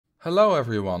Hello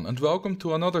everyone and welcome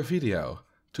to another video.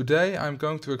 Today I'm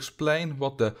going to explain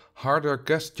what the harder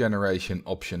guest generation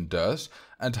option does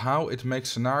and how it makes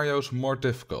scenarios more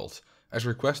difficult, as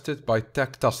requested by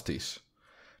TechTasties.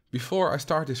 Before I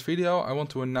start this video, I want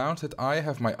to announce that I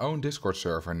have my own Discord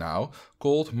server now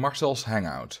called Marcel's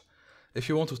Hangout. If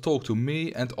you want to talk to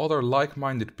me and other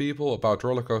like-minded people about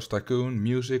Rollercoaster Tycoon,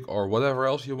 music or whatever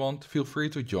else you want, feel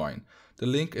free to join. The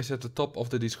link is at the top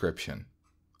of the description.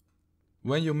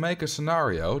 When you make a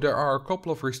scenario, there are a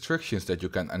couple of restrictions that you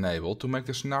can enable to make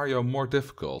the scenario more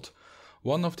difficult.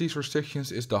 One of these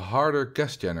restrictions is the harder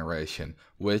guest generation,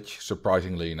 which,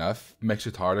 surprisingly enough, makes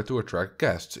it harder to attract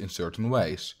guests in certain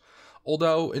ways.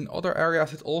 Although in other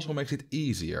areas it also makes it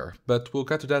easier, but we'll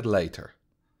get to that later.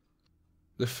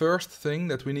 The first thing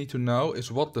that we need to know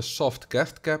is what the soft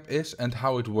guest cap is and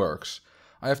how it works.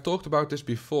 I have talked about this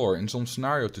before in some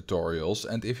scenario tutorials,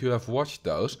 and if you have watched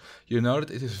those, you know that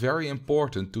it is very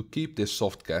important to keep this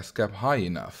soft guest cap high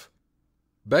enough.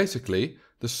 Basically,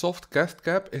 the soft guest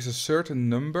cap is a certain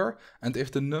number, and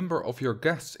if the number of your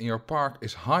guests in your park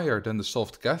is higher than the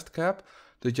soft guest cap,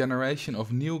 the generation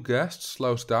of new guests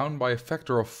slows down by a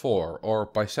factor of 4 or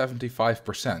by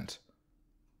 75%.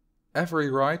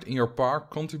 Every ride in your park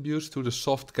contributes to the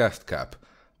soft guest cap,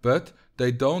 but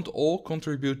they don't all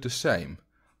contribute the same.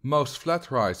 Most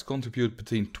flat rides contribute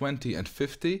between 20 and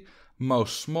 50,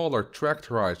 most smaller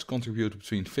tracked rides contribute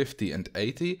between 50 and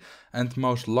 80, and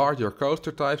most larger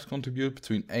coaster types contribute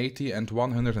between 80 and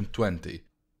 120.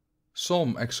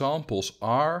 Some examples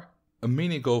are: a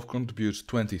mini golf contributes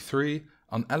 23,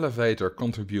 an elevator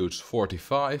contributes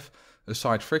 45, a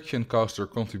side friction coaster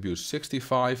contributes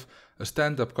 65, a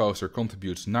stand-up coaster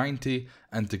contributes 90,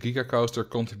 and the Giga coaster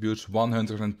contributes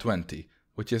 120,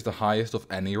 which is the highest of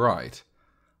any ride.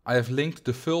 I have linked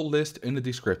the full list in the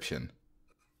description.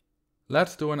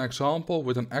 Let's do an example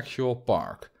with an actual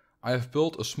park. I have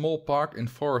built a small park in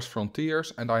Forest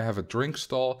Frontiers and I have a drink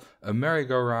stall, a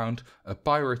merry-go-round, a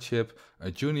pirate ship,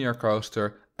 a junior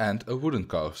coaster and a wooden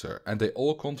coaster, and they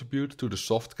all contribute to the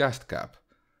soft guest cap.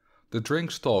 The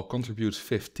drink stall contributes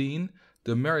 15,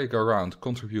 the merry-go-round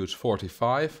contributes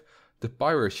 45, the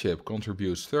pirate ship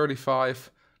contributes 35,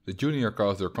 the junior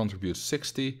coaster contributes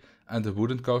 60, and the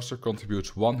wooden coaster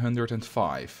contributes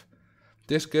 105.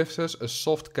 This gives us a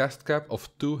soft guest cap of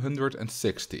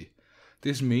 260.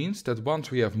 This means that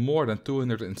once we have more than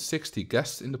 260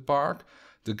 guests in the park,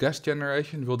 the guest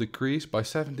generation will decrease by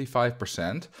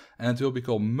 75% and it will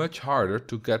become much harder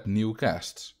to get new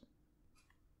guests.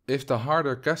 If the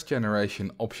harder guest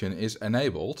generation option is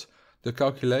enabled, the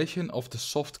calculation of the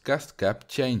soft guest cap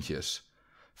changes.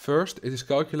 First, it is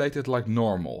calculated like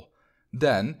normal.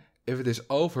 Then, if it is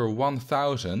over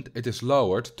 1000, it is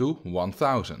lowered to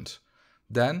 1000.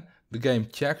 Then, the game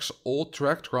checks all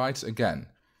tracked rides again.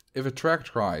 If a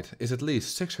tracked ride is at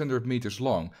least 600 meters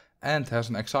long and has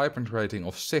an excitement rating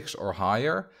of 6 or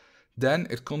higher, then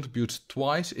it contributes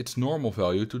twice its normal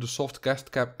value to the soft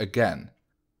guest cap again.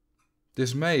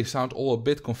 This may sound all a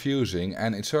bit confusing,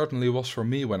 and it certainly was for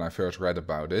me when I first read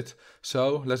about it,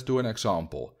 so let's do an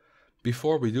example.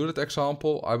 Before we do that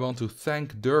example, I want to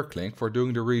thank Dirklink for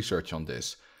doing the research on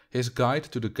this. His guide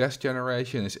to the guest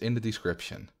generation is in the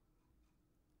description.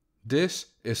 This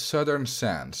is Southern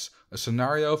Sands, a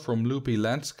scenario from Loopy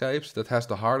Landscapes that has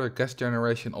the harder guest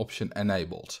generation option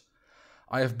enabled.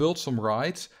 I have built some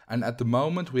rides, and at the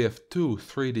moment we have 2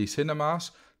 3D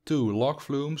cinemas, 2 log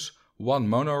flumes, 1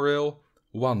 monorail,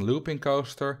 1 looping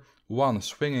coaster, 1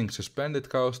 swinging suspended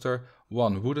coaster,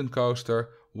 1 wooden coaster,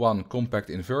 1 compact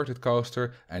inverted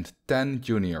coaster and 10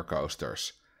 junior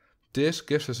coasters. This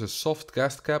gives us a soft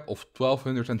guest cap of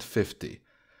 1250.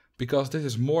 Because this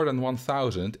is more than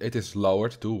 1000, it is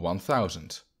lowered to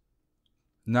 1000.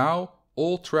 Now,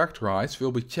 all tracked rides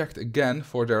will be checked again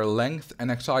for their length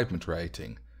and excitement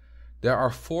rating. There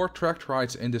are 4 tracked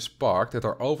rides in this park that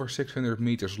are over 600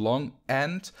 meters long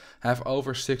and have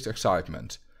over 6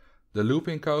 excitement. The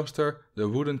looping coaster, the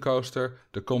wooden coaster,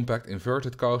 the compact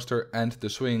inverted coaster and the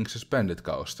swinging suspended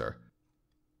coaster.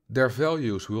 Their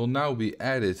values will now be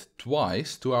added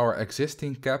twice to our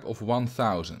existing cap of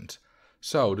 1000.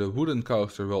 So the wooden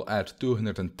coaster will add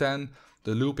 210,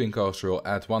 the looping coaster will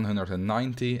add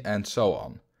 190 and so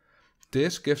on.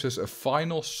 This gives us a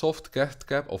final soft guest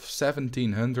cap of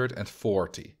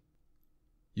 1740.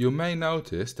 You may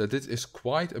notice that this is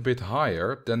quite a bit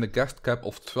higher than the guest cap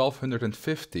of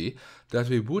 1250 that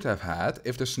we would have had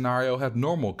if the scenario had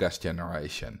normal guest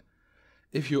generation.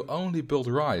 If you only build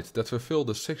rides that fulfill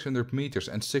the 600 meters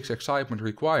and 6 excitement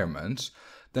requirements,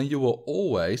 then you will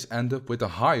always end up with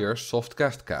a higher soft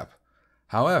guest cap.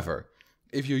 However,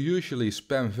 if you usually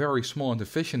spam very small and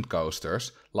efficient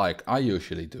coasters, like I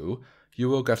usually do, you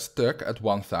will get stuck at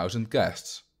 1000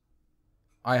 guests.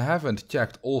 I haven't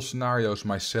checked all scenarios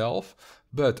myself,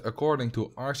 but according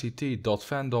to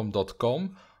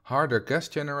RCT.fandom.com, harder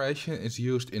guest generation is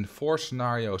used in 4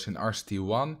 scenarios in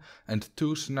RCT1 and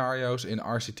 2 scenarios in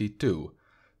RCT2.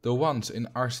 The ones in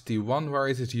RCT1 where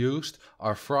it is used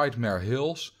are Frightmare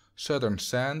Hills, Southern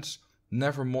Sands,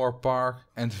 Nevermore Park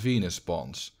and Venus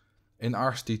Ponds. In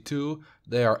RCT2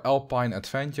 they are Alpine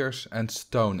Adventures and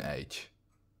Stone Age.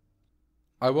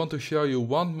 I want to show you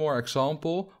one more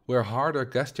example where harder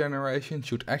guest generation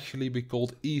should actually be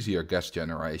called easier guest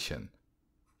generation.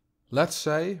 Let's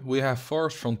say we have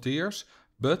Forest Frontiers,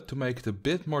 but to make it a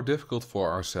bit more difficult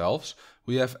for ourselves,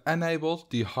 we have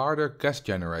enabled the harder guest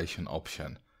generation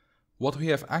option. What we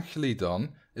have actually done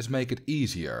is make it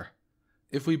easier.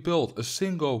 If we build a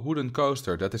single wooden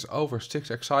coaster that is over 6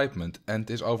 excitement and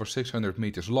is over 600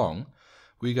 meters long,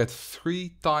 we get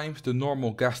 3 times the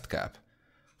normal guest cap.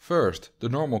 First, the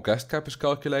normal guest cap is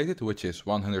calculated, which is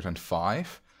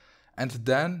 105, and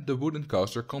then the wooden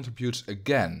coaster contributes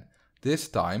again, this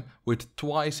time with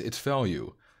twice its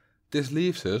value. This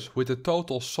leaves us with a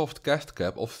total soft guest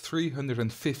cap of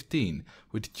 315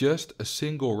 with just a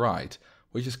single ride,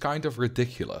 which is kind of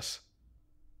ridiculous.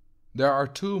 There are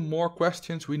 2 more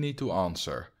questions we need to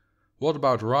answer. What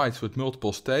about rides with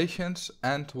multiple stations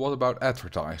and what about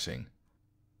advertising?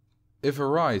 If a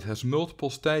ride has multiple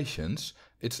stations,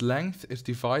 its length is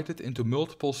divided into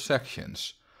multiple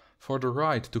sections. For the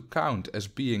ride to count as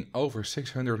being over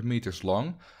 600 meters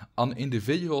long, an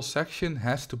individual section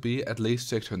has to be at least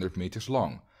 600 meters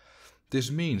long.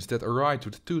 This means that a ride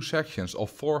with 2 sections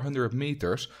of 400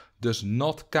 meters does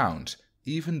not count,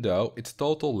 even though its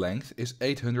total length is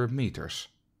 800 meters.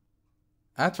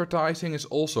 Advertising is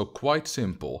also quite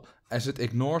simple, as it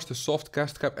ignores the soft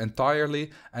guest cap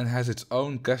entirely and has its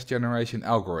own guest generation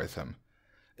algorithm.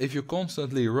 If you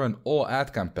constantly run all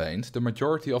ad campaigns, the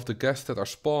majority of the guests that are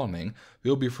spawning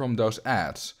will be from those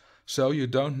ads, so you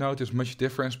don't notice much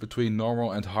difference between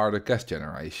normal and harder guest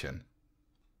generation.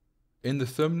 In the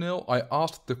thumbnail I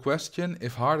asked the question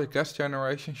if harder guest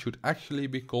generation should actually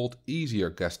be called easier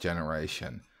guest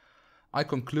generation. I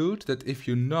conclude that if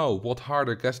you know what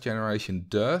harder guest generation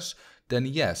does, then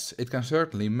yes, it can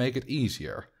certainly make it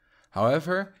easier.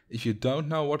 However, if you don't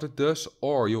know what it does,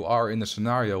 or you are in a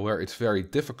scenario where it's very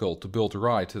difficult to build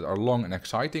rides that are long and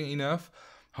exciting enough,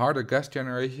 harder guest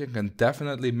generation can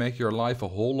definitely make your life a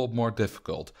whole lot more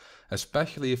difficult,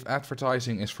 especially if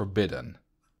advertising is forbidden.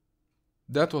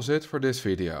 That was it for this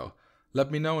video. Let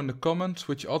me know in the comments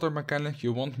which other mechanic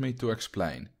you want me to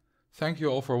explain. Thank you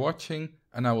all for watching,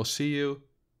 and I will see you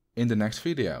in the next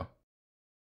video.